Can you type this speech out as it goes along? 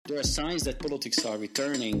There are signs that politics are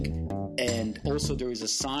returning, and also there is a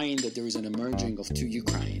sign that there is an emerging of two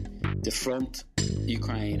Ukraine, the front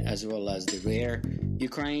Ukraine as well as the rear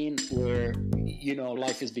Ukraine, where,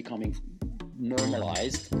 life is becoming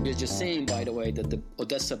normalized. You're just saying, by the way, that the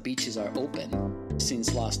Odessa beaches are open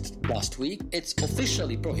since last week. It's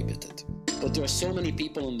officially prohibited, but there are so many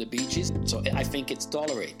people on the beaches, so I think it's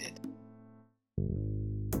tolerated.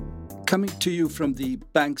 Coming to you from the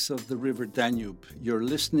banks of the river Danube, you're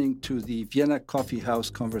listening to the Vienna Coffee House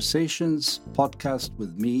Conversations podcast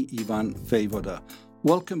with me, Ivan Vejvoda.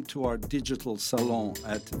 Welcome to our digital salon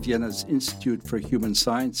at Vienna's Institute for Human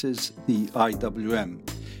Sciences, the IWM.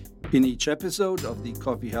 In each episode of the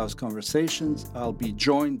Coffee House Conversations, I'll be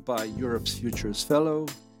joined by Europe's Futures Fellow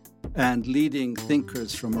and leading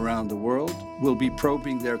thinkers from around the world. We'll be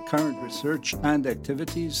probing their current research and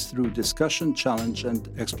activities through discussion, challenge, and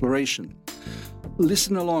exploration.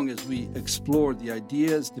 Listen along as we explore the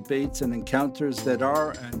ideas, debates, and encounters that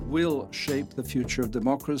are and will shape the future of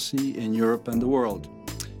democracy in Europe and the world.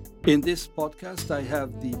 In this podcast, I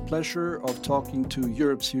have the pleasure of talking to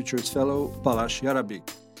Europe's Futures Fellow, Balázs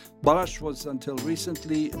Jarábik. Balázs was until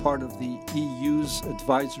recently part of the EU's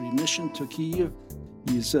advisory mission to Kyiv.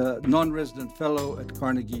 He's a non-resident fellow at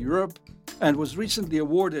Carnegie Europe and was recently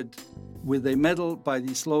awarded with a medal by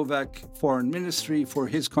the Slovak Foreign Ministry for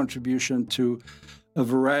his contribution to a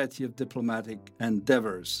variety of diplomatic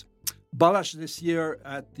endeavors. Balázs this year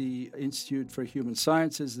at the Institute for Human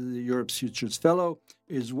Sciences, the Europe's Futures Fellow,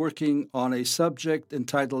 is working on a subject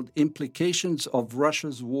entitled Implications of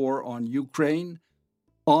Russia's War on Ukraine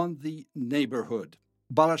on the Neighborhood.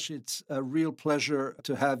 Balázs, it's a real pleasure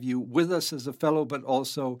to have you with us as a fellow, but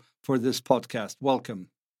also for this podcast. Welcome.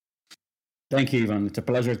 Thank you, Ivan. It's a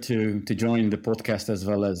pleasure to join the podcast, as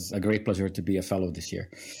well as a great pleasure to be a fellow this year.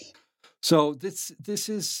 So this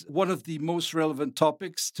is one of the most relevant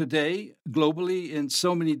topics today, globally, in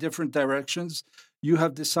so many different directions. You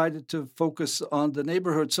have decided to focus on the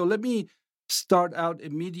neighborhood. So let me start out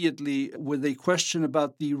immediately with a question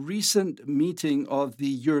about the recent meeting of the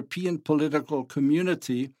European political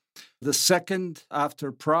community, the second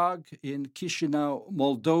after Prague, in Chisinau,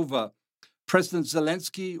 Moldova. President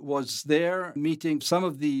Zelensky was there meeting some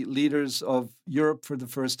of the leaders of Europe for the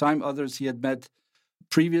first time, others he had met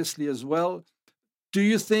previously as well. Do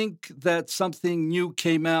you think that something new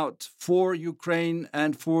came out for Ukraine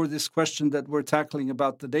and for this question that we're tackling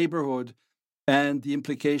about the neighborhood and the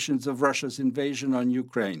implications of Russia's invasion on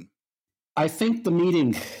Ukraine? I think the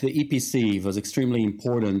meeting, the EPC, was extremely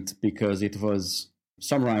important because it was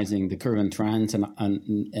summarizing the current trends and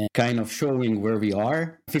kind of showing where we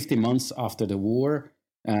are 50 months after the war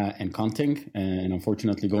and counting, and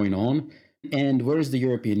unfortunately going on. And where is the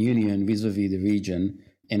European Union vis-a-vis the region?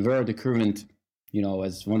 And where are the current,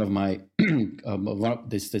 as one of my,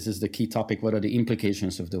 this is the key topic, what are the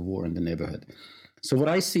implications of the war in the neighborhood? So what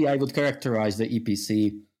I see, I would characterize the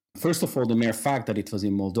EPC, first of all, the mere fact that it was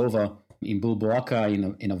in Moldova, in Bulboaca,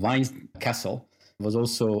 in a wine castle, was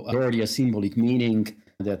also already a symbolic meaning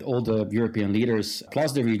that all the European leaders,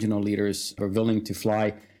 plus the regional leaders, were willing to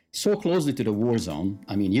fly so closely to the war zone.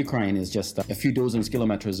 I mean, Ukraine is just a few dozen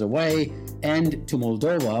kilometers away, and to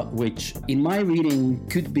Moldova, which in my reading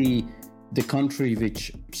could be the country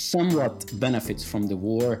which somewhat benefits from the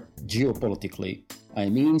war geopolitically. I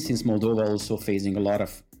mean, since Moldova also facing a lot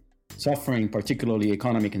of suffering, particularly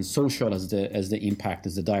economic and social, as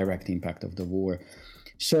the direct impact of the war.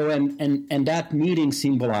 So, and that meeting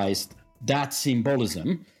symbolized that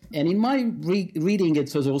symbolism. And in my reading,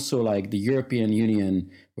 it was also like the European Union,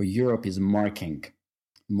 or Europe, is marking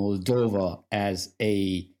Moldova as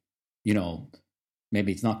a,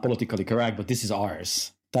 maybe it's not politically correct, but this is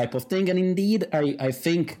ours type of thing. And indeed, I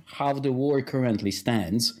think how the war currently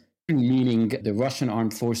stands, meaning the Russian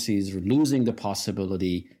armed forces are losing the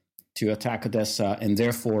possibility to attack Odessa and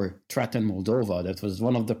therefore threaten Moldova. That was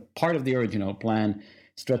part of the original plan,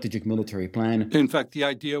 strategic military plan. In fact, the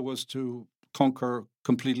idea was to conquer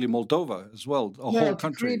completely Moldova as well, whole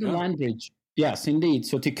country. To create a land bridge. Yes, indeed.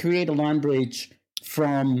 So to create a land bridge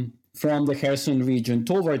from the Kherson region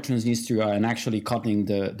toward Transnistria and actually cutting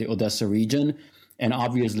the Odessa region, and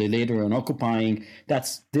obviously later on occupying, that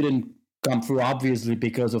didn't come through, obviously,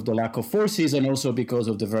 because of the lack of forces and also because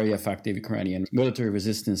of the very effective Ukrainian military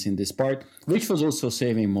resistance in this part, which was also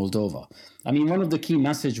saving Moldova. I mean, one of the key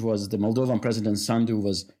messages was the Moldovan President Sandu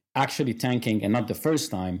was actually thanking, and not the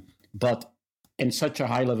first time, but in such a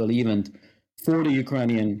high-level event, for the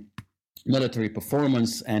Ukrainian military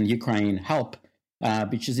performance and Ukraine help,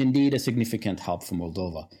 which is indeed a significant help for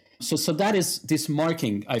Moldova. So that is, this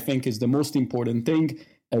marking, I think, is the most important thing,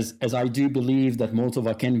 as I do believe that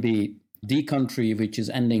Moldova can be the country which is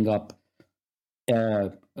ending up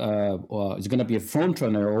is going to be a front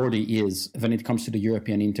runner, already is, when it comes to the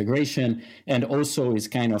European integration, and also is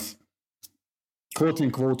kind of quote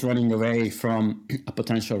unquote running away from a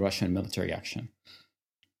potential Russian military action.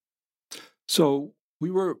 So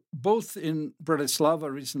we were both in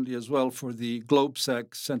Bratislava recently as well for the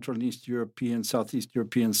GlobeSec Central and East European, Southeast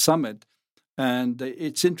European Summit. And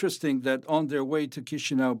it's interesting that on their way to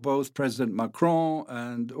Chisinau, both President Macron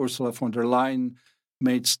and Ursula von der Leyen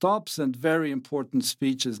made stops and very important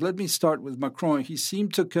speeches. Let me start with Macron. He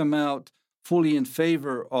seemed to come out fully in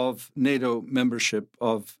favor of NATO membership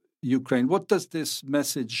of Ukraine. What does this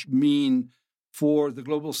message mean for the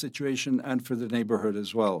global situation and for the neighborhood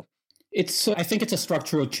as well? I think it's a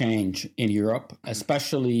structural change in Europe,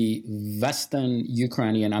 especially Western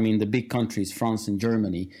Ukrainian, the big countries, France and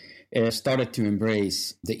Germany, started to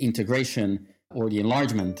embrace the integration or the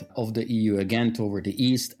enlargement of the EU again toward the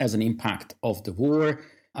East as an impact of the war.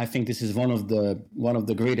 I think this is one of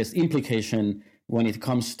the greatest implication when it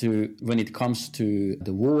comes to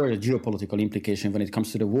the war, the geopolitical implication when it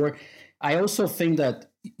comes to the war. I also think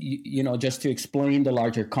that, just to explain the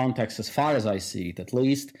larger context as far as I see it, at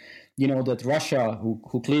least, that Russia,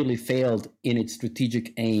 who clearly failed in its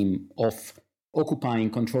strategic aim of occupying,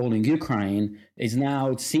 controlling Ukraine, is now,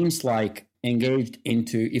 it seems like, engaged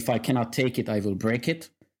into, if I cannot take it, I will break it.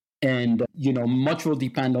 And, much will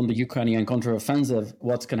depend on the Ukrainian counteroffensive,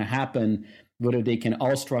 what's going to happen, whether they can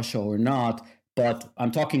oust Russia or not. But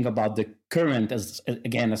I'm talking about the current, as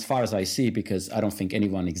far as I see, because I don't think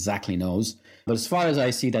anyone exactly knows. But as far as I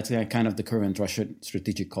see, that's kind of the current Russian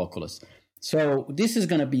strategic calculus. So this is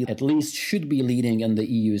going to be, at least should be leading on the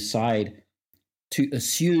EU side to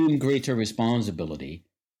assume greater responsibility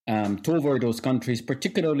toward those countries,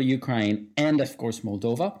 particularly Ukraine and, of course,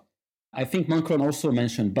 Moldova. I think Macron also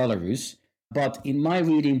mentioned Belarus. But in my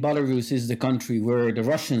reading, Belarus is the country where the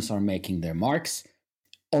Russians are making their marks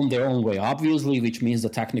on their own way, obviously, which means the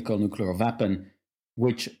technical nuclear weapon,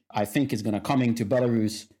 which I think is going to come into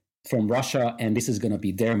Belarus from Russia, and this is going to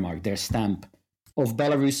be their mark, their stamp of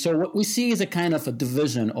Belarus. So what we see is a kind of a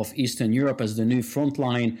division of Eastern Europe as the new front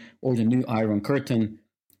line or the new Iron Curtain.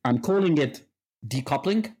 I'm calling it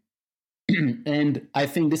decoupling, and I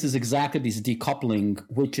think this is exactly this decoupling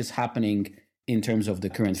which is happening in terms of the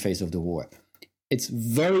current phase of the war. It's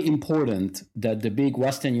very important that the big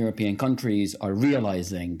Western European countries are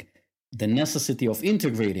realizing the necessity of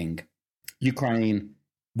integrating Ukraine.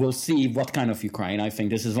 We'll see what kind of Ukraine. I think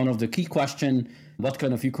this is one of the key questions, what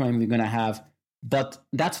kind of Ukraine we're going to have. But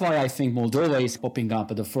that's why I think Moldova is popping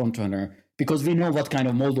up at the front runner, because we know what kind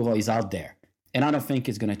of Moldova is out there. And I don't think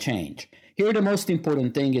it's going to change. Here, the most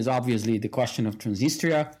important thing is obviously the question of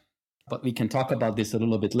Transnistria, but we can talk about this a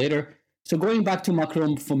little bit later. So going back to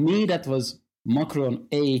Macron, for me, that was Macron,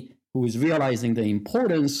 who is realizing the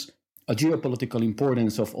importance, a geopolitical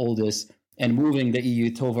importance of all this and moving the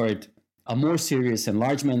EU toward a more serious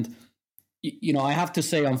enlargement. I have to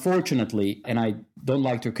say, unfortunately, and I don't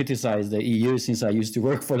like to criticize the EU since I used to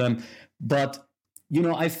work for them, but,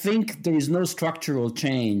 I think there is no structural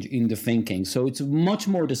change in the thinking. So it's much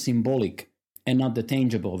more the symbolic and not the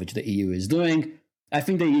tangible which the EU is doing. I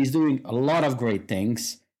think the EU is doing a lot of great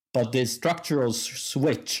things, but the structural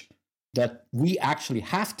switch that we actually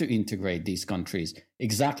have to integrate these countries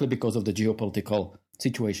exactly because of the geopolitical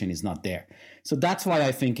situation is not there. So that's why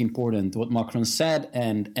I think important what Macron said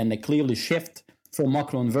and a clearly shift from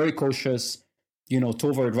Macron, very cautious,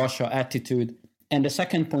 toward Russia attitude. And the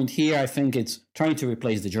second point here, I think it's trying to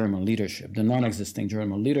replace the German leadership, the non-existing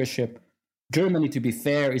German leadership. Germany, to be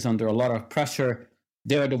fair, is under a lot of pressure.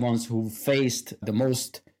 They're the ones who faced the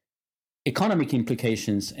most economic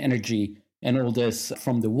implications, energy, and all this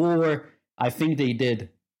from the war. I think they did,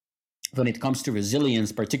 when it comes to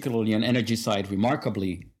resilience, particularly on energy side,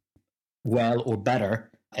 remarkably well or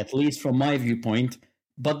better, at least from my viewpoint.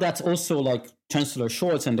 But that's also like Chancellor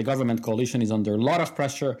Scholz and the government coalition is under a lot of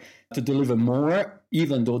pressure to deliver more,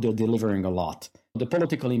 even though they're delivering a lot. The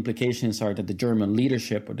political implications are that the German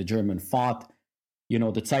leadership or the German thought, the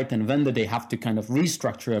Zeitenwende, they have to kind of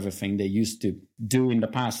restructure everything they used to do in the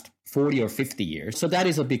past 40 or 50 years. So that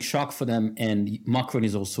is a big shock for them. And Macron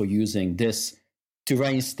is also using this to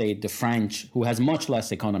reinstate the French, who has much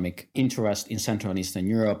less economic interest in Central and Eastern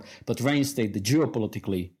Europe, but reinstate the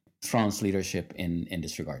geopolitically France leadership in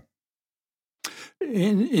this regard.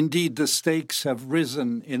 Indeed, the stakes have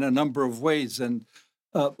risen in a number of ways. And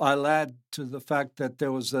I'll add to the fact that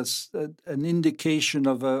there was an indication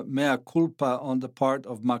of a mea culpa on the part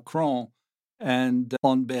of Macron and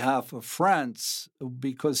on behalf of France,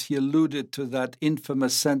 because he alluded to that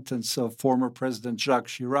infamous sentence of former President Jacques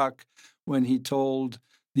Chirac when he told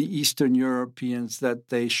the Eastern Europeans that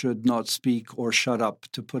they should not speak or shut up,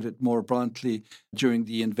 to put it more bluntly, during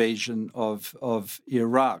the invasion of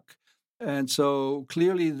Iraq. And so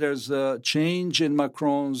clearly there's a change in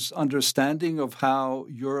Macron's understanding of how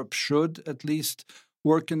Europe should at least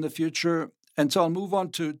work in the future. And so I'll move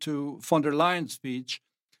on to von der Leyen's speech,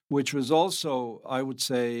 which was also, I would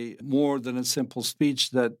say, more than a simple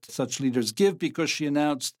speech that such leaders give, because she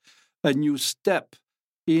announced a new step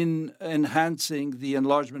in enhancing the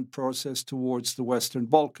enlargement process towards the Western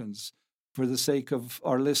Balkans. For the sake of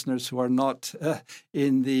our listeners who are not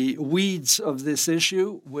in the weeds of this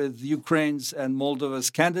issue, with Ukraine's and Moldova's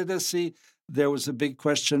candidacy, there was a big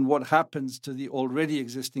question: what happens to the already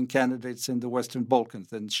existing candidates in the Western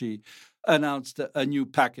Balkans? And she announced a new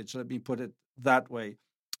package, let me put it that way.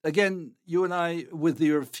 Again, you and I, with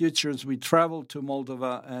your futures, we traveled to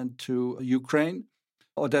Moldova and to Ukraine,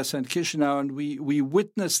 Odessa and Chisinau, and we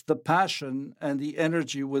witnessed the passion and the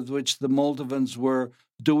energy with which the Moldovans were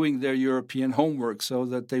doing their European homework so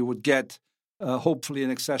that they would get, hopefully,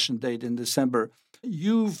 an accession date in December.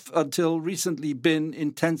 You've, until recently, been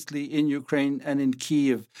intensely in Ukraine and in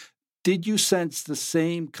Kyiv. Did you sense the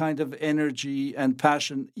same kind of energy and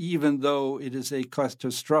passion, even though it is a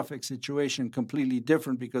catastrophic situation, completely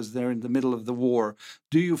different because they're in the middle of the war?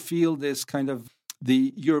 Do you feel this kind of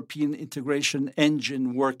the European integration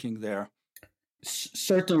engine working there?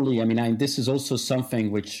 Certainly. I mean, this is also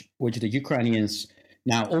something which the Ukrainians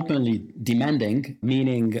now openly demanding,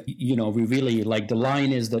 meaning, we really, like, the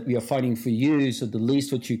line is that we are fighting for you, so the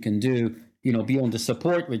least what you can do, beyond the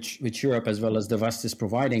support which Europe as well as the West is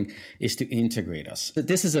providing, is to integrate us.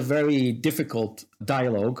 This is a very difficult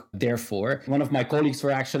dialogue, therefore. One of my colleagues were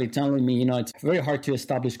actually telling me, it's very hard to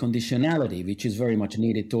establish conditionality, which is very much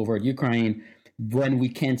needed toward Ukraine when we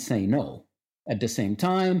can't say no. At the same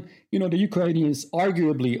time, the Ukrainians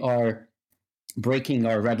arguably are breaking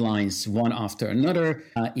our red lines one after another.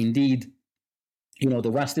 Indeed, the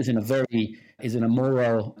West is in a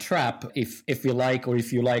moral trap, if we like, or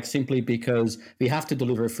if you like, simply because we have to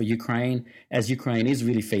deliver for Ukraine, as Ukraine is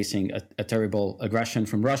really facing a terrible aggression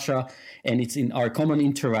from Russia, and it's in our common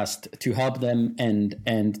interest to help them and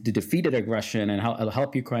to defeat that aggression and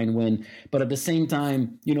help Ukraine win. But at the same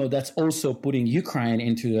time, that's also putting Ukraine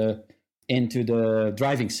into the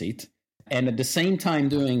driving seat, and at the same time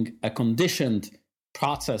doing a conditioned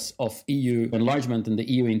process of EU enlargement and the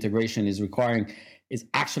EU integration is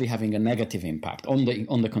actually having a negative impact on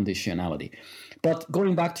the conditionality. But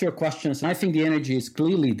going back to your questions, I think the energy is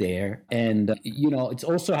clearly there. And, it's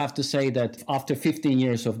also have to say that after 15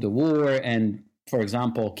 years of the war, and, for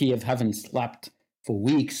example, Kyiv haven't slept for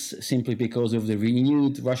weeks simply because of the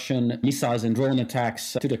renewed Russian missiles and drone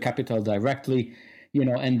attacks to the capital directly,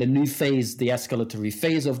 and the new phase, the escalatory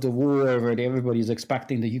phase of the war, where everybody is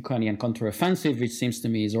expecting the Ukrainian counteroffensive, which seems to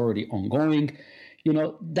me is already ongoing,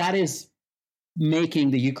 that is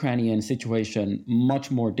making the Ukrainian situation much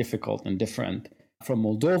more difficult and different from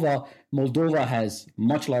Moldova. Moldova has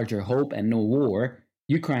much larger hope and no war.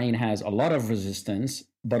 Ukraine has a lot of resistance,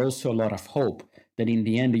 but also a lot of hope that in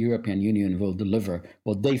the end the European Union will deliver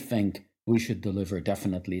what they think we should deliver.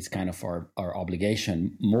 Definitely, it's kind of our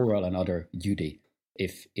obligation, moral and other duty,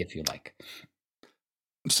 if you like.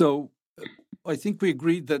 So I think we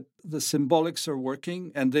agreed that the symbolics are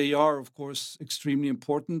working, and they are, of course, extremely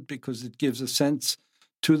important because it gives a sense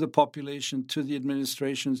to the population, to the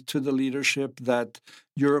administrations, to the leadership that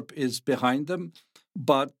Europe is behind them.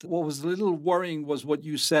 But what was a little worrying was what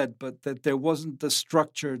you said, but that there wasn't the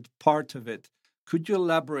structured part of it. Could you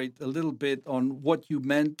elaborate a little bit on what you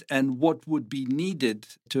meant and what would be needed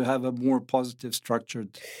to have a more positive,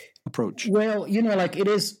 structured approach? Well,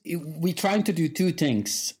 we're trying to do two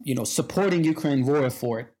things, supporting Ukraine war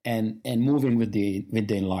effort and moving with the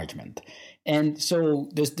enlargement. And so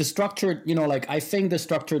the structured, I think the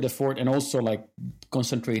structured effort and also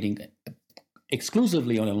concentrating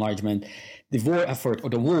exclusively on enlargement, the war effort or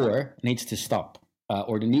the war needs to stop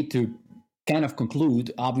or the need to kind of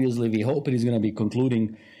conclude. Obviously, we hope it is going to be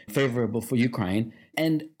concluding favorable for Ukraine.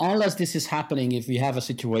 And unless this is happening, if we have a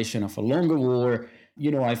situation of a longer war,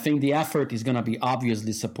 I think the effort is going to be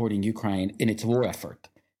obviously supporting Ukraine in its war effort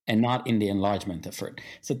and not in the enlargement effort.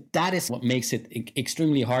 So that is what makes it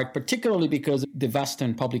extremely hard, particularly because the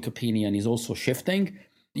Western public opinion is also shifting.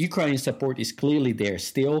 Ukrainian support is clearly there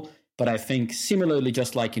still, but I think similarly,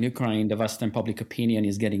 just like in Ukraine, the Western public opinion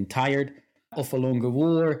is getting tired of a longer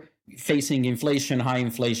war, facing inflation,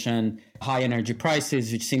 high energy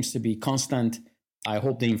prices, which seems to be constant. I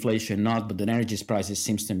hope the inflation not, but the energy prices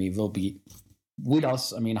seems to me will be with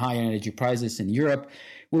us. I mean, high energy prices in Europe,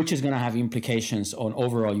 which is going to have implications on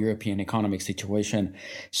overall European economic situation.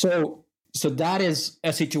 So So that is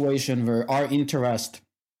a situation where our interest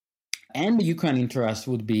and the Ukraine interest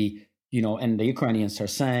would be, and the Ukrainians are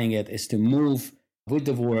saying it, is to move with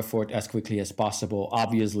the war effort as quickly as possible.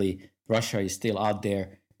 Obviously, Russia is still out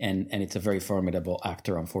there, and it's a very formidable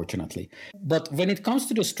actor, unfortunately. But when it comes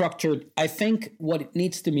to the structure, I think what it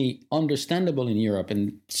needs to be understandable in Europe,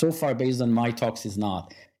 and so far based on my talks is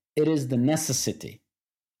not, it is the necessity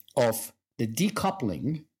of the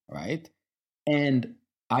decoupling, right? And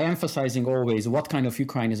I emphasizing always what kind of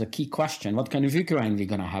Ukraine is a key question. What kind of Ukraine we're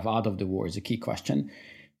going to have out of the war is a key question.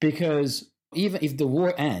 Because even if the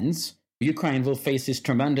war ends, Ukraine will face these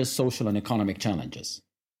tremendous social and economic challenges.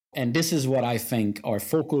 And this is what I think our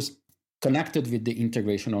focus, connected with the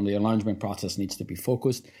integration on the enlargement process, needs to be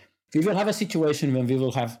focused. We will have a situation when we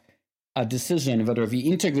will have a decision whether we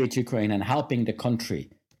integrate Ukraine and helping the country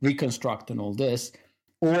reconstruct and all this,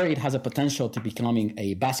 or it has a potential to becoming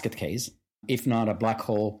a basket case, if not a black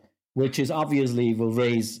hole, which is obviously will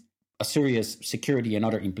raise a serious security and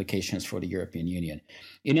other implications for the European Union.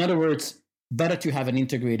 In other words, better to have an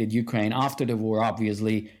integrated Ukraine after the war,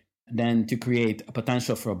 obviously, than to create a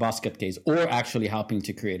potential for a basket case, or actually helping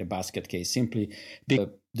to create a basket case simply because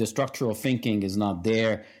the structural thinking is not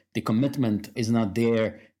there, the commitment is not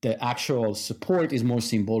there, the actual support is more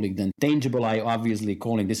symbolic than tangible. I obviously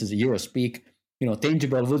calling this is a Eurospeak,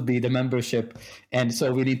 tangible would be the membership, and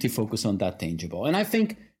so we need to focus on that tangible. And I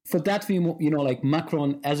think for that, we, like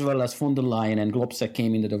Macron as well as von der Leyen and Globsec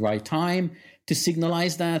came into the right time to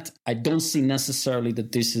signalize that. I don't see necessarily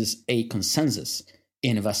that this is a consensus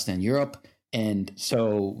in Western Europe. And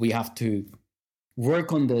so we have to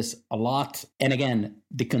work on this a lot. And again,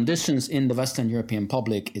 the conditions in the Western European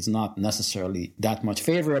public is not necessarily that much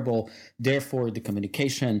favorable. Therefore, the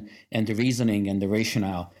communication and the reasoning and the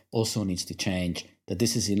rationale also needs to change, that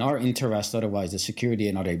this is in our interest. Otherwise, the security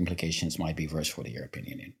and other implications might be worse for the European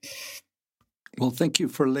Union. Well, thank you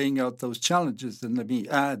for laying out those challenges. And let me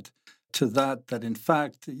add to that in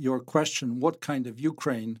fact, your question, what kind of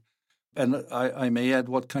Ukraine, and I may add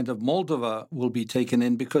what kind of Moldova will be taken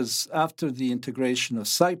in, because after the integration of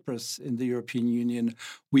Cyprus in the European Union,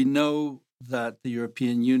 we know that the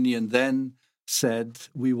European Union then said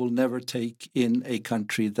we will never take in a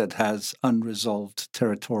country that has unresolved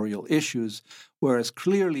territorial issues, whereas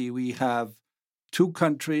clearly we have two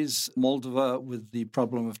countries, Moldova with the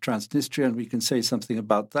problem of Transnistria, and we can say something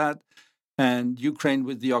about that, and Ukraine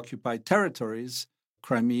with the occupied territories,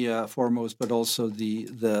 Crimea foremost, but also the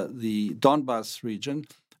Donbas region.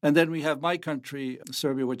 And then we have my country,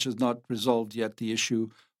 Serbia, which has not resolved yet the issue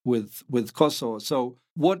with Kosovo. So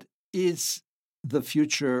what is the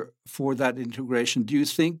future for that integration? Do you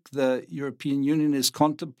think the European Union is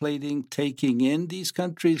contemplating taking in these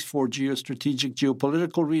countries for geostrategic,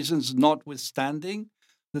 geopolitical reasons, notwithstanding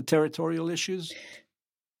the territorial issues?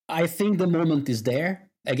 I think the moment is there.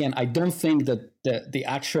 Again, I don't think that the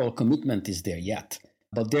actual commitment is there yet.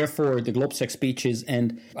 But therefore, the Globsec speeches,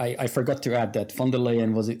 and I forgot to add that von der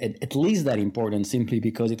Leyen was at least that important simply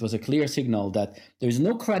because it was a clear signal that there is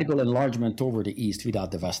no credible enlargement over the East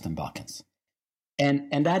without the Western Balkans.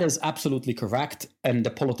 And that is absolutely correct on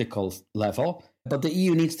the political level. But the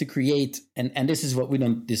EU needs to create, and this is what we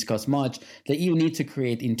don't discuss much, the EU needs to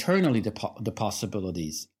create internally the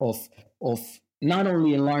possibilities of not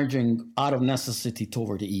only enlarging out of necessity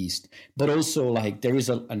toward the East, but also like there is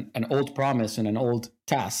an old promise and an old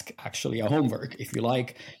task, actually a homework, if you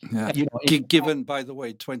like. Yeah. Given, by the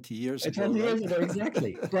way, 20 years ago. 20 years ago,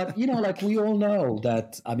 exactly. But, like we all know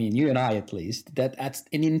that, I mean, you and I at least, that's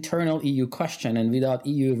an internal EU question. And without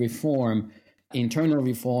EU reform, internal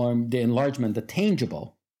reform, the enlargement, the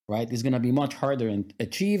tangible, right, is going to be much harder to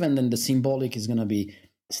achieve. And then the symbolic is going to be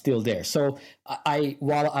still there. So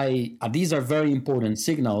these are very important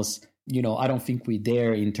signals, I don't think we're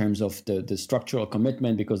there in terms of the structural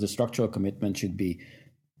commitment, because the structural commitment should be,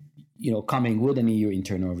 coming with an EU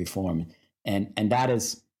internal reform. And that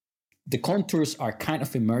is, the contours are kind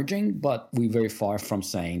of emerging, but we're very far from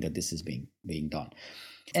saying that this is being done.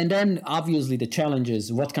 And then obviously the challenge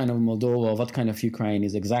is what kind of Moldova, what kind of Ukraine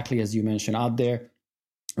is exactly as you mentioned out there.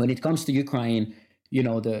 When it comes to Ukraine,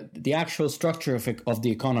 the actual structure of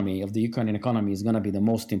the economy, of the Ukrainian economy, is going to be the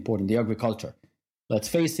most important, the agriculture. Let's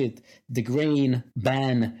face it, the grain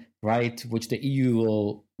ban, right, which the EU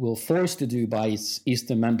will force to do by its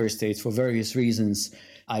eastern member states for various reasons,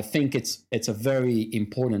 I think it's a very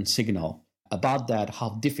important signal about that,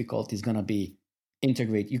 how difficult it's going to be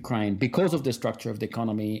integrate Ukraine because of the structure of the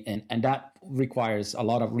economy, and that requires a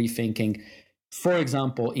lot of rethinking. For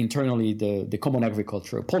example, internally, the common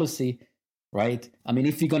agricultural policy, right? I mean,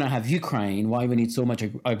 if you're going to have Ukraine, why we need so much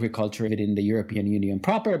agriculture within the European Union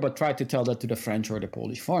proper, but try to tell that to the French or the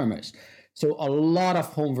Polish farmers. So a lot of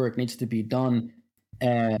homework needs to be done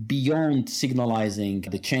beyond signalizing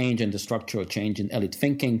the change and the structural change in elite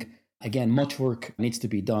thinking. Again, much work needs to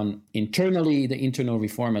be done internally, the internal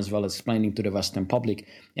reform, as well as explaining to the Western public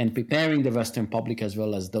and preparing the Western public as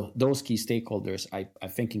well as those key stakeholders. I'm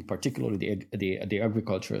thinking particularly the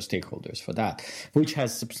agricultural stakeholders for that, which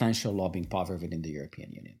has substantial lobbying power within the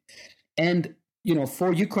European Union. And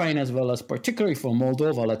for Ukraine as well as particularly for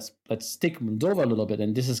Moldova, let's stick Moldova a little bit,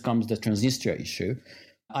 and comes the Transnistria issue.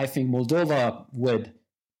 I think Moldova with,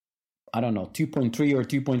 2.3 or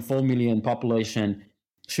 2.4 million population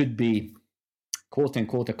should be, quote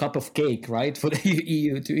unquote, a cup of cake, right, for the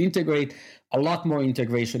EU to integrate. A lot more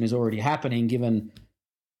integration is already happening, given,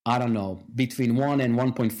 between 1 and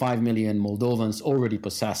 1.5 million Moldovans already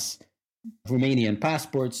possess Romanian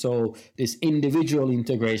passports. So this individual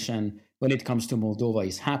integration when it comes to Moldova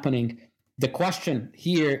is happening. The question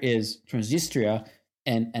here is Transnistria,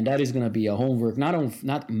 and that is going to be a homework,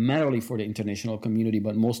 not merely for the international community,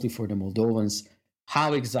 but mostly for the Moldovans.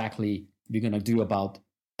 How exactly we're going to do about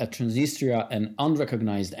a Transnistria, an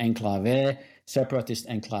unrecognized enclave, separatist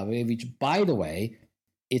enclave, which, by the way,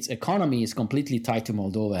 its economy is completely tied to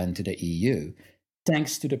Moldova and to the EU.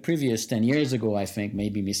 Thanks to the previous 10 years ago, I think,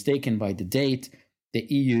 maybe mistaken by the date, the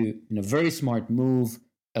EU, in a very smart move,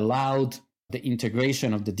 allowed the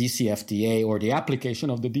integration of the DCFTA or the application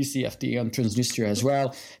of the DCFTA on Transnistria as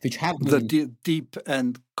well, which have been... The deep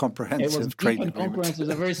and comprehensive trade agreement. Comprehensive is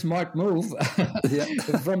a very smart move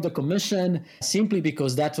from the Commission, simply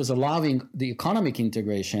because that was allowing the economic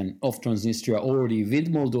integration of Transnistria already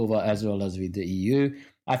with Moldova as well as with the EU.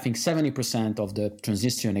 I think 70% of the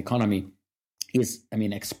Transnistrian economy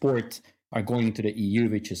export are going to the EU,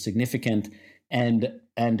 which is significant.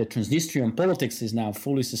 And the Transnistrian politics is now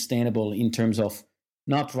fully sustainable in terms of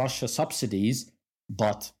not Russia subsidies,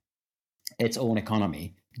 but its own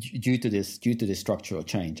economy due to this structural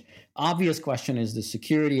change. Obvious question is the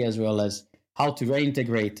security as well as how to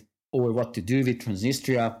reintegrate or what to do with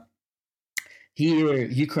Transnistria. Here,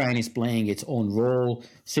 Ukraine is playing its own role,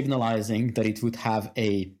 signalizing that it would have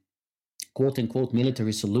a quote-unquote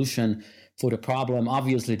military solution for the problem.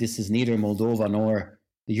 Obviously, this is neither Moldova nor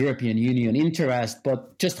the European Union interest,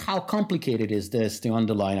 but just how complicated is this to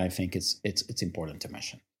underline, I think it's important to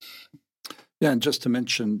mention. Yeah, and just to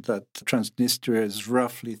mention that Transnistria is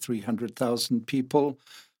roughly 300,000 people,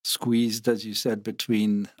 squeezed, as you said,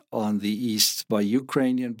 between on the east by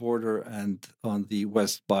Ukrainian border and on the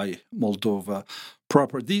west by Moldova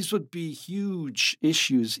proper. These would be huge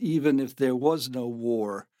issues even if there was no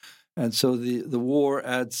war. And so the war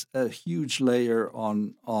adds a huge layer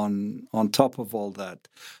on top of all that.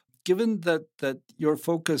 Given that your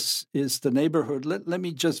focus is the neighborhood, let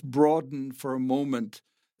me just broaden for a moment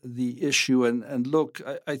the issue and look.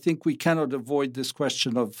 I think we cannot avoid this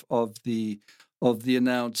question of the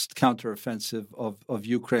announced counteroffensive of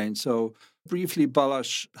Ukraine. So briefly,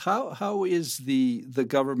 Balázs, how is the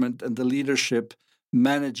government and the leadership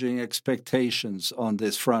managing expectations on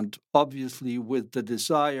this front, obviously with the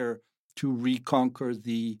desire to reconquer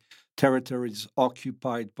the territories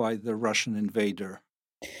occupied by the Russian invader?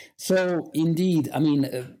 So indeed,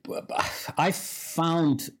 I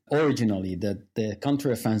found originally that the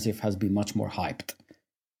counteroffensive has been much more hyped,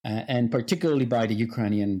 and particularly by the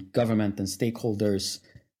Ukrainian government and stakeholders.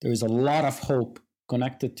 There is a lot of hope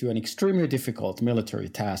connected to an extremely difficult military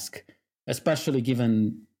task, especially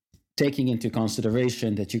given taking into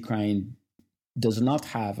consideration that Ukraine does not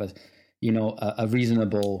have a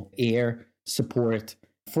reasonable air support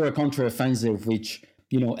for a counteroffensive, which,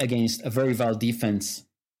 against a very well defense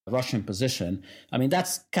Russian position.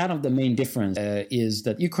 That's kind of the main difference, is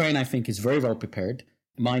that Ukraine, I think, is very well prepared,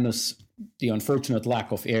 minus the unfortunate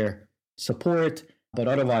lack of air support. But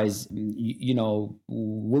otherwise,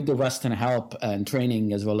 with the Western help and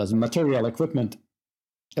training as well as material equipment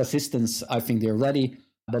assistance, I think they're ready.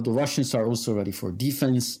 But the Russians are also ready for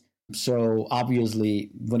defense. So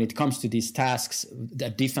obviously, when it comes to these tasks, the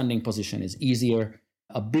defending position is easier.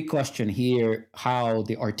 A big question here, how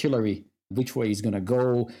the artillery, which way is going to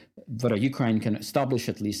go, whether Ukraine can establish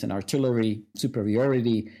at least an artillery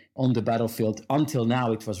superiority on the battlefield. Until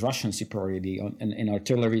now, it was Russian superiority in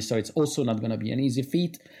artillery, so it's also not going to be an easy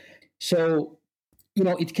feat. So,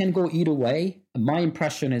 it can go either way. My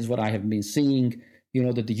impression is what I have been seeing,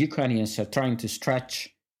 that the Ukrainians are trying to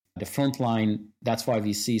stretch the front line. That's why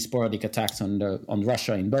we see sporadic attacks on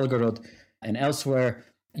Russia in Belgorod and elsewhere,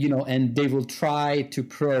 and they will try to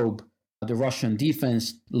probe the Russian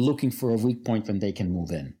defense, looking for a weak point when they can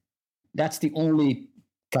move in. That's the only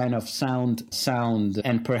kind of sound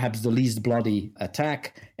and perhaps the least bloody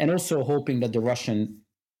attack, and also hoping that the Russian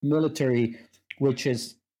military, which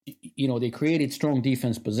is they created strong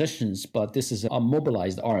defense positions, but this is a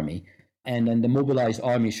mobilized army. And then the mobilized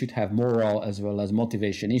army should have moral as well as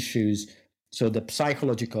motivation issues. So the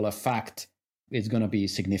psychological effect is going to be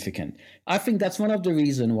significant. I think that's one of the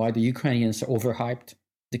reasons why the Ukrainians are overhyped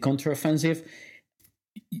the counteroffensive,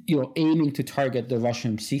 aiming to target the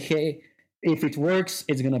Russian psyche. If it works,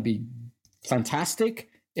 it's going to be fantastic.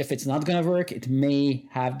 If it's not going to work, it may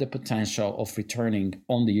have the potential of returning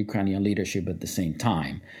on the Ukrainian leadership at the same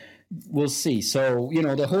time. We'll see. So,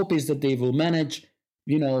 the hope is that they will manage.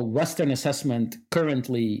 Western assessment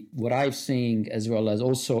currently, what I'm seeing as well as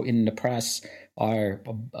also in the press, are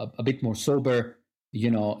a bit more sober,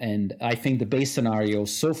 and I think the base scenario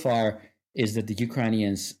so far is that the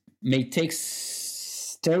Ukrainians may take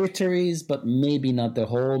territories, but maybe not the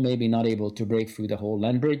whole, maybe not able to break through the whole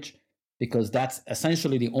land bridge, because that's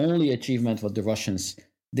essentially the only achievement what the Russians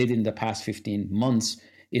did in the past 15 months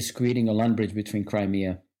is creating a land bridge between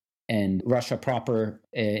Crimea and Russia proper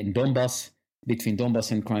in Donbass, between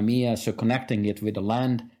Donbass and Crimea, so connecting it with the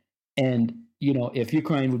land. And, if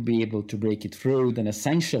Ukraine would be able to break it through, then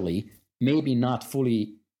essentially, maybe not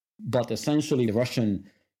fully, but essentially the Russian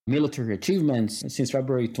military achievements since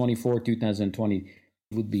February 24, 2020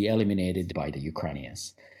 would be eliminated by the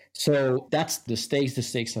Ukrainians. So that's the stakes. The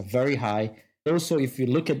stakes are very high. Also, if you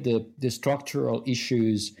look at the structural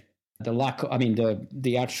issues, the lack of,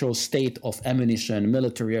 the actual state of ammunition,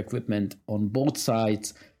 military equipment on both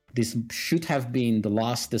sides, this should have been the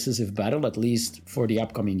last decisive battle, at least for the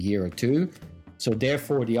upcoming year or two. So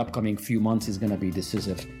therefore, the upcoming few months is going to be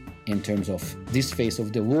decisive in terms of this phase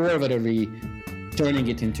of the war, whether we turning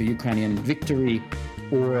it into Ukrainian victory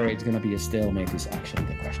or it's going to be a stalemate is actually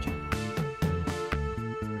the question.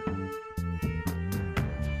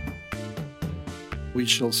 We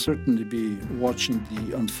shall certainly be watching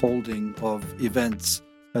the unfolding of events,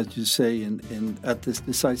 as you say, at this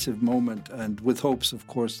decisive moment, and with hopes, of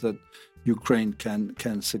course, that Ukraine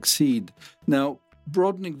can succeed. Now,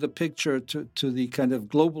 broadening the picture to the kind of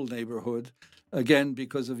global neighborhood, again,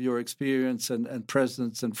 because of your experience and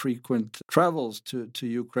presence and frequent travels to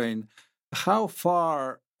Ukraine, how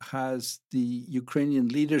far has the Ukrainian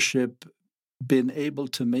leadership been able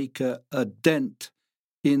to make a dent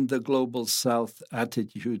in the global South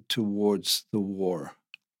attitude towards the war?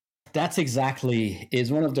 That's exactly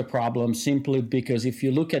is one of the problems, simply because if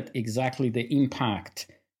you look at exactly the impact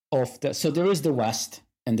of so there is the West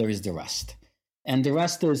and there is the rest. And the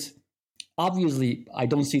rest is, obviously, I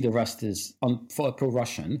don't see the rest as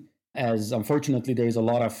pro-Russian, as unfortunately there is a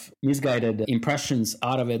lot of misguided impressions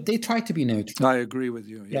out of it. They try to be neutral. I agree with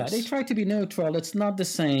you, yes. Yeah, they try to be neutral. It's not the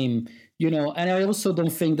same, and I also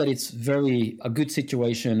don't think that it's a good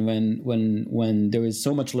situation when there is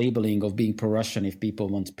so much labeling of being pro-Russian if people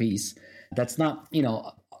want peace. That's not,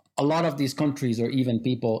 a lot of these countries or even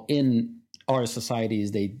people in our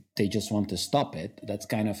societies, they just want to stop it. That's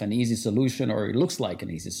kind of an easy solution, or it looks like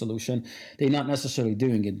an easy solution. They're not necessarily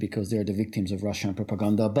doing it because they're the victims of Russian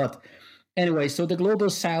propaganda. But anyway, so the global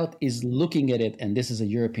South is looking at it, and this is a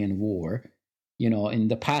European war. In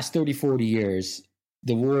the past 30, 40 years,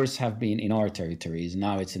 the wars have been in our territories.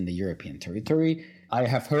 Now it's in the European territory. I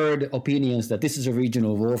have heard opinions that this is a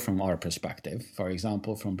regional war from our perspective, for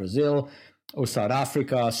example, from Brazil or South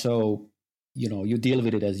Africa. So, you deal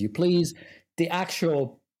with it as you please. The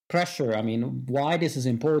actual pressure, why this is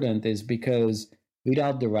important is because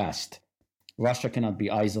without the rest, Russia cannot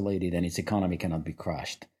be isolated and its economy cannot be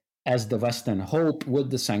crushed. As the Western hope with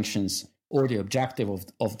the sanctions, or the objective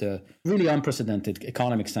of the really unprecedented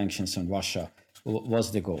economic sanctions on Russia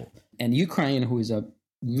was the goal. And Ukraine, who is a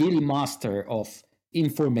really master of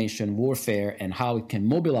information warfare and how it can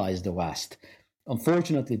mobilize the West,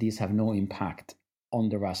 unfortunately, these have no impact on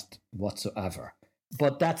the rest whatsoever.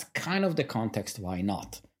 But that's kind of the context why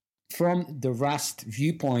not. From the rest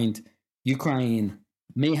viewpoint, Ukraine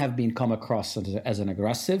may have been come across as an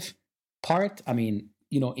aggressive part.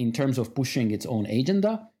 In terms of pushing its own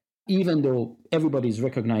agenda, even though everybody's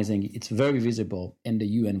recognizing, it's very visible in the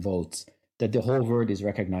UN votes that the whole world is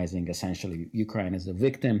recognizing essentially Ukraine as a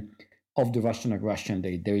victim of the Russian aggression.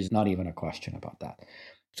 There is not even a question about that.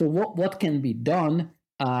 So what can be done?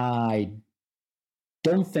 I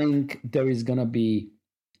don't think there is going to be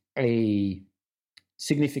a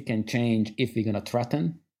significant change if we're going to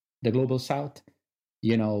threaten the global South,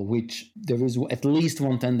 which there is at least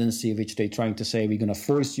one tendency which they're trying to say, we're going to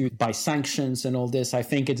force you by sanctions and all this. I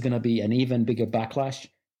think it's going to be an even bigger backlash,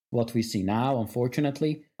 what we see now,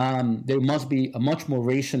 unfortunately. There must be a much more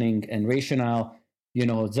rationing and rationale.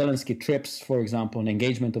 Zelensky trips, for example, and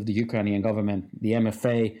engagement of the Ukrainian government, the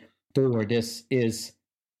MFA, toward this is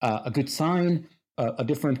a good sign. a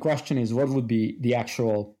different question is what would be the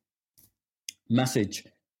actual message,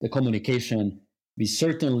 the communication.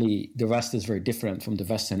 Certainly, the West is very different from the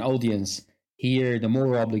Western audience. Here, the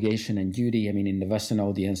moral obligation and duty, in the Western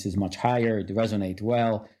audience is much higher. They resonate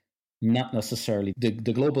well. Not necessarily. The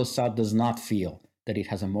global South does not feel that it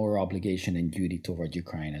has a moral obligation and duty toward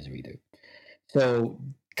Ukraine as we do. So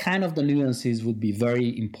kind of the nuances would be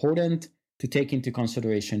very important to take into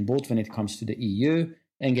consideration, both when it comes to the EU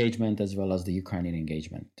engagement as well as the Ukrainian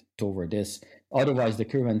engagement toward this. Otherwise, the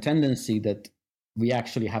current tendency that we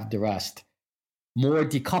actually have the West more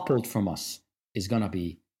decoupled from us is going to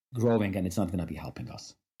be growing, and it's not going to be helping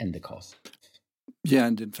us in the cause. Yeah,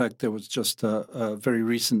 and in fact, there was just a very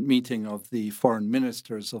recent meeting of the foreign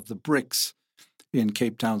ministers of the BRICS in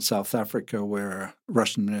Cape Town, South Africa, where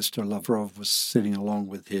Russian Minister Lavrov was sitting along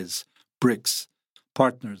with his BRICS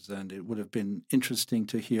partners, and it would have been interesting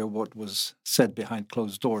to hear what was said behind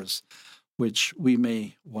closed doors, which we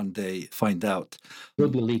may one day find out. Will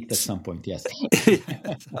be leaked at some point, yes.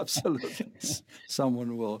 Yes, absolutely.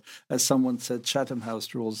 Someone will, as someone said, Chatham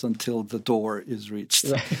House rules until the door is reached.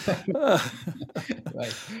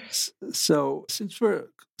 Right. So, since we're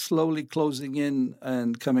slowly closing in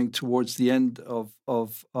and coming towards the end of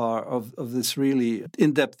this really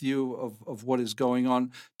in-depth view of what is going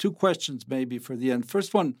on, two questions maybe for the end.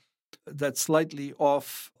 First one, that's slightly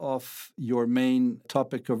off your main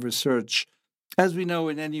topic of research. As we know,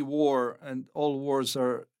 in any war, and all wars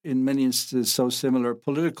are in many instances so similar,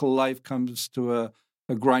 political life comes to a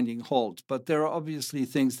grinding halt. But there are obviously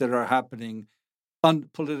things that are happening,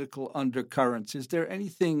 political undercurrents. Is there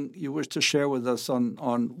anything you wish to share with us on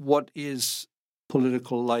what is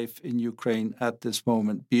political life in Ukraine at this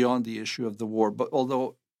moment, beyond the issue of the war? But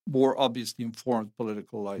although war obviously informs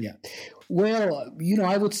political life. Yeah. Well,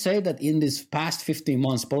 I would say that in this past 15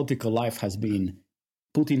 months, political life has been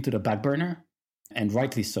put into the back burner, and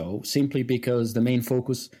rightly so, simply because the main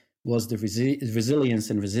focus was the resilience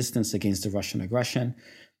and resistance against the Russian aggression.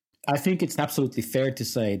 I think it's absolutely fair to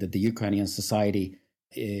say that the Ukrainian society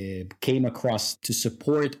came across to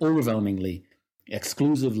support overwhelmingly,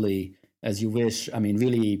 exclusively, as you wish,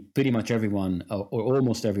 really pretty much everyone, or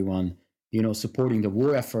almost everyone, supporting the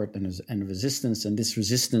war effort and resistance. And this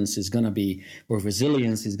resistance is going to be, or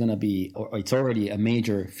resilience is going to be, or it's already a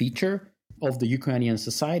major feature of the Ukrainian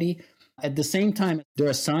society. At the same time, there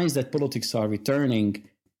are signs that politics are returning.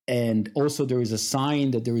 And also there is a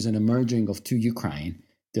sign that there is an emerging of two Ukraine,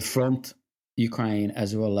 the front Ukraine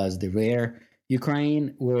as well as the rear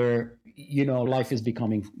Ukraine, where, life is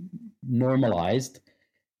becoming normalized.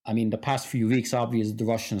 The past few weeks, obviously, the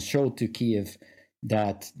Russians showed to Kiev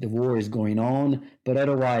that the war is going on, but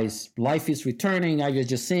otherwise life is returning. I was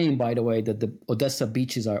just saying, by the way, that the Odessa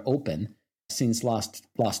beaches are open since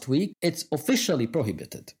last week. It's officially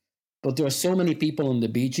prohibited, but there are so many people on the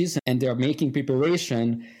beaches, and they're making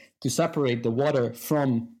preparation to separate the water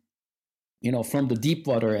from the deep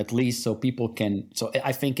water, at least, so people can. So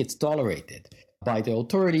I think it's tolerated by the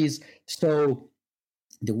authorities. So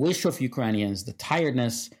the wish of Ukrainians, the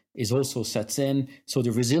tiredness is also sets in. So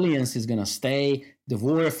the resilience is going to stay. The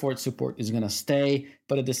war effort support is going to stay.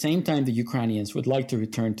 But at the same time, the Ukrainians would like to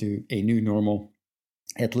return to a new normal,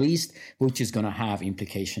 at least, which is going to have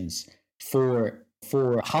implications for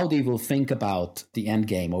how they will think about the end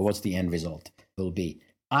game, or what's the end result will be.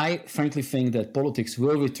 I frankly think that politics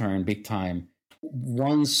will return big time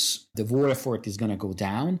once the war effort is going to go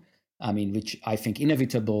down. Which I think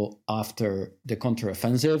inevitable after the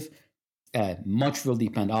counteroffensive. Much will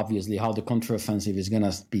depend, obviously, how the counteroffensive is going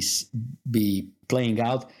to be playing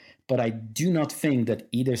out. But I do not think that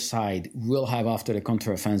either side will have, after the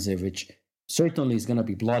counteroffensive, which certainly is going to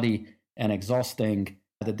be bloody and exhausting,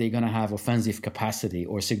 that they're going to have offensive capacity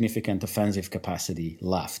or significant offensive capacity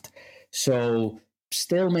left. So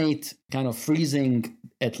stalemate, kind of freezing,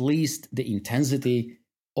 at least the intensity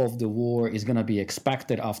of the war is going to be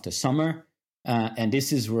expected after summer. And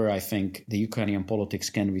this is where I think the Ukrainian politics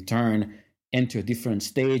can return into a different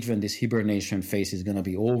stage when this hibernation phase is going to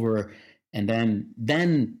be over. And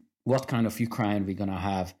then what kind of Ukraine we're going to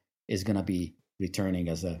have is going to be returning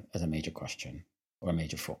as a major question or a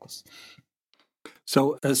major focus.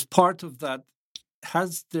 So as part of that,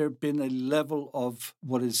 has there been a level of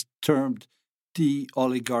what is termed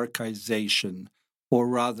de-oligarchization, or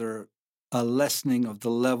rather a lessening of the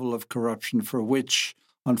level of corruption for which,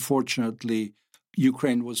 unfortunately,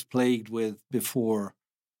 Ukraine was plagued with before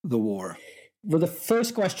the war? Well, the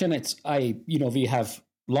first question, we have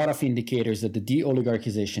a lot of indicators that the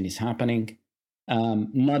de-oligarchization is happening,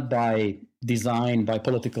 not by design, by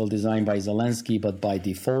political design by Zelensky, but by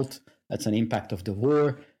default. That's an impact of the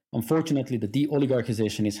war. Unfortunately, the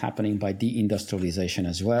de-oligarchization is happening by deindustrialization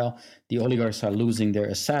as well. The oligarchs are losing their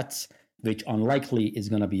assets, which unlikely is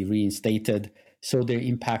going to be reinstated. So their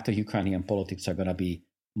impact on Ukrainian politics are going to be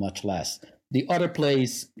much less. The other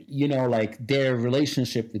place, like their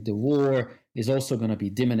relationship with the war is also going to be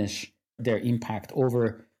diminish their impact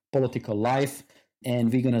over political life.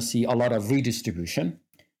 And we're going to see a lot of redistribution.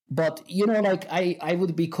 But, I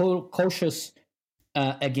would be cautious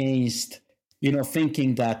against,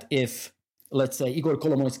 thinking that if, let's say, Igor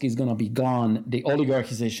Kolomoisky is going to be gone, the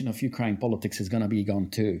oligarchization of Ukraine politics is going to be gone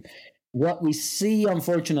too. What we see,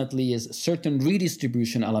 unfortunately, is certain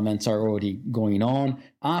redistribution elements are already going on.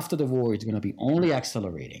 After the war, it's going to be only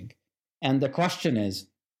accelerating. And the question is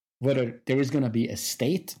whether there is going to be a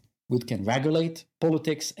state which can regulate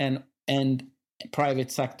politics and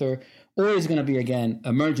private sector, or is going to be, again,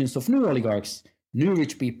 emergence of new oligarchs, new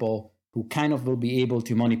rich people who kind of will be able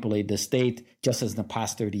to manipulate the state just as in the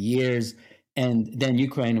past 30 years, and then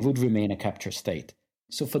Ukraine would remain a captured state.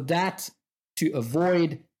 So for that, to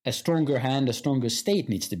avoid a stronger hand, a stronger state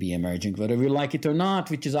needs to be emerging, whether we like it or not,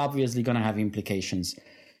 which is obviously going to have implications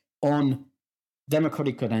on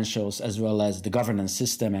democratic credentials as well as the governance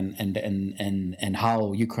system and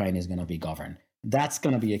how Ukraine is going to be governed. That's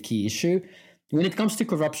going to be a key issue. When it comes to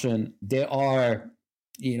corruption, there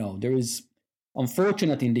is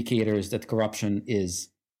unfortunate indicators that corruption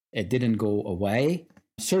didn't go away.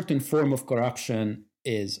 Certain form of corruption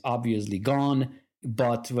is obviously gone.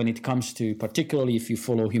 But when it comes to, particularly if you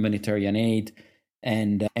follow humanitarian aid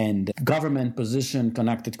and government position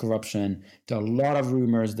connected corruption, there are a lot of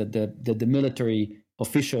rumors that the military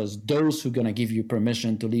officials, those who are going to give you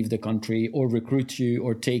permission to leave the country or recruit you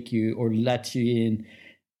or take you or let you in,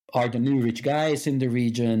 are the new rich guys in the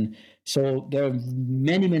region. So there are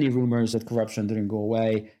many, many rumors that corruption didn't go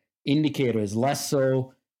away. Indicators less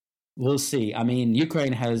so. We'll see. I mean,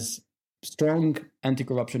 Ukraine has strong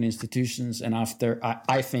anti-corruption institutions, and after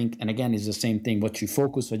I think, and again, it's the same thing. Whether you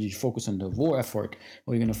focus on the war effort,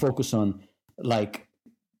 or you're going to focus on like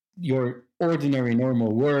your ordinary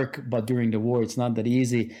normal work, but during the war, it's not that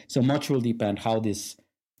easy. So much will depend how this,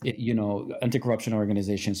 anti-corruption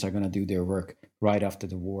organizations are going to do their work right after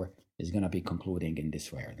the war is going to be concluding in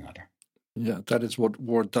this way or another. Yeah, that is what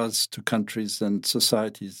war does to countries and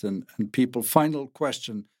societies and people. Final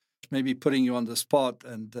question. Maybe putting you on the spot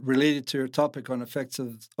and related to your topic on effects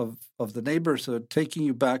of the neighborhood, taking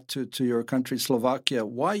you back to your country, Slovakia.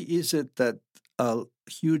 Why is it that a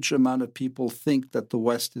huge amount of people think that the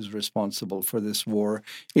West is responsible for this war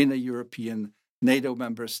in a European NATO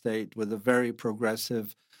member state with a very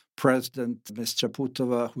progressive president, Ms.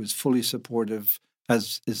 Chaputova, who is fully supportive,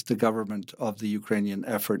 as is the government of the Ukrainian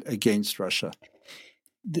effort against Russia?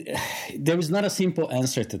 There is not a simple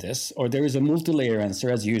answer to this, or there is a multi-layer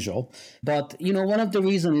answer as usual. But, one of the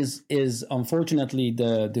reasons is unfortunately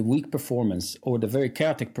the weak performance or the very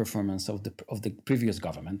chaotic performance of the previous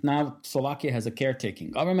government. Now, Slovakia has a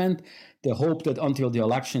caretaking government. They hope that until the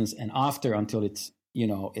elections and until it's,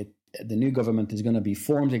 the new government is going to be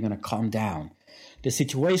formed, they're going to calm down the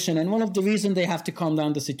situation. And one of the reasons they have to calm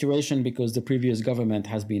down the situation because the previous government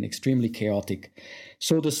has been extremely chaotic.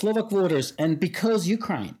 So the Slovak voters, and because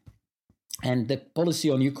Ukraine and the policy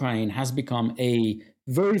on Ukraine has become a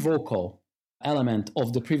very vocal element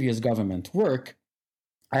of the previous government work,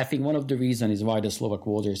 I think one of the reasons is why the Slovak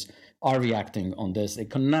voters are reacting on this. They're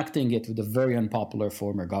connecting it with the very unpopular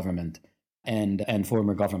former government and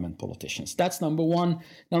former government politicians. That's number one.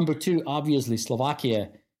 Number two, obviously, Slovakia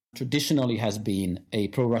traditionally has been a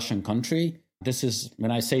pro-Russian country. This is, when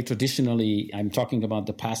I say traditionally, I'm talking about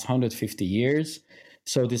the past 150 years.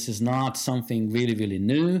 So this is not something really, really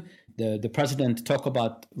new. The president talked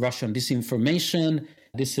about Russian disinformation.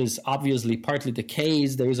 This is obviously partly the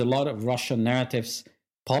case. There is a lot of Russian narratives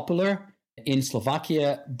popular in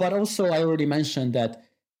Slovakia. But also, I already mentioned that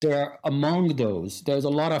there's a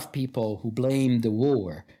lot of people who blame the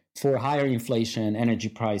war for higher inflation, energy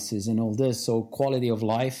prices, and all this. So quality of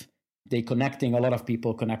life, a lot of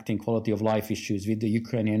people connecting quality of life issues with the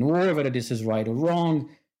Ukrainian war, whether this is right or wrong.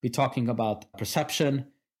 We're talking about perception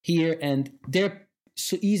here. And their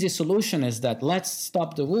easy solution is that let's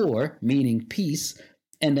stop the war, meaning peace,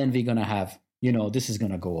 and then we're going to have, this is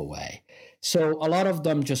going to go away. So a lot of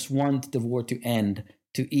them just want the war to end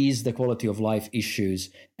to ease the quality of life issues,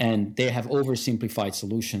 and they have oversimplified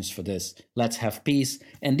solutions for this. Let's have peace.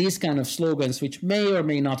 And these kind of slogans, which may or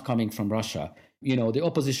may not coming from Russia, the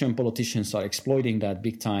opposition politicians are exploiting that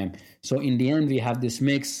big time. So in the end, we have this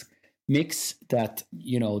mix that,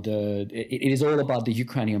 it is all about the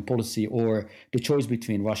Ukrainian policy or the choice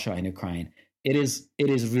between Russia and Ukraine. It is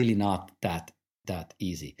really not that that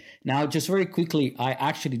easy. Now, just very quickly, I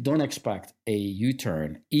actually don't expect a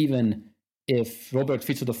U-turn, even if Robert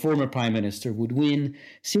Fico, the former prime minister, would win,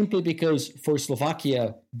 simply because for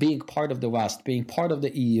Slovakia, being part of the West, being part of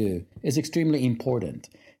the EU is extremely important.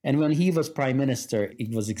 And when he was prime minister,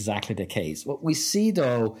 it was exactly the case. What we see,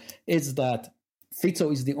 though, is that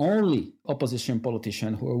Fico is the only opposition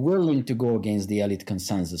politician who are willing to go against the elite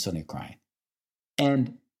consensus on Ukraine.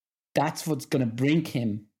 And that's what's going to bring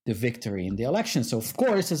him the victory in the election. So, of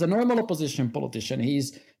course, as a normal opposition politician,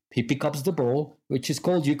 he picks up the ball, which is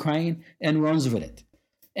called Ukraine, and runs with it.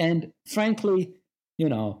 And frankly,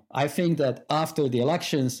 I think that after the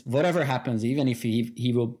elections, whatever happens, even if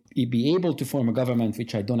he will be able to form a government,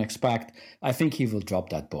 which I don't expect, I think he will drop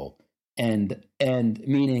that ball. And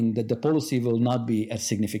meaning that the policy will not be a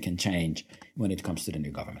significant change when it comes to the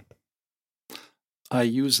new government. I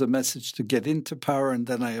use the message to get into power, and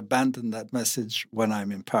then I abandon that message when I'm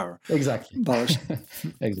in power. Exactly. Balázs,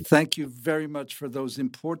 exactly. Thank you very much for those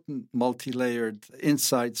important multi-layered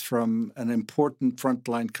insights from an important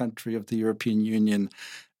frontline country of the European Union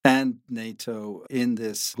and NATO in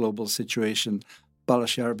this global situation.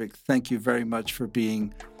 Balázs Jarábik, thank you very much for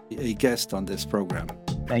being a guest on this program.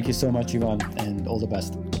 Thank you so much, Ivan, and all the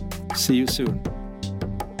best. See you soon.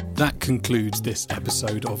 That concludes this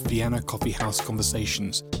episode of Vienna Coffee House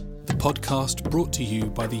Conversations, the podcast brought to you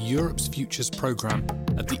by the Europe's Futures programme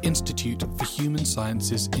at the Institute for Human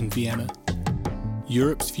Sciences in Vienna.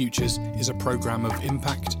 Europe's Futures is a programme of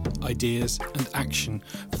impact, ideas and action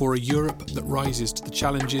for a Europe that rises to the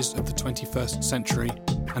challenges of the 21st century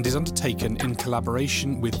and is undertaken in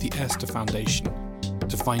collaboration with the Erste Foundation.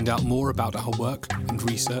 To find out more about our work and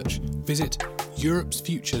research, visit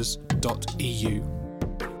europesfutures.eu.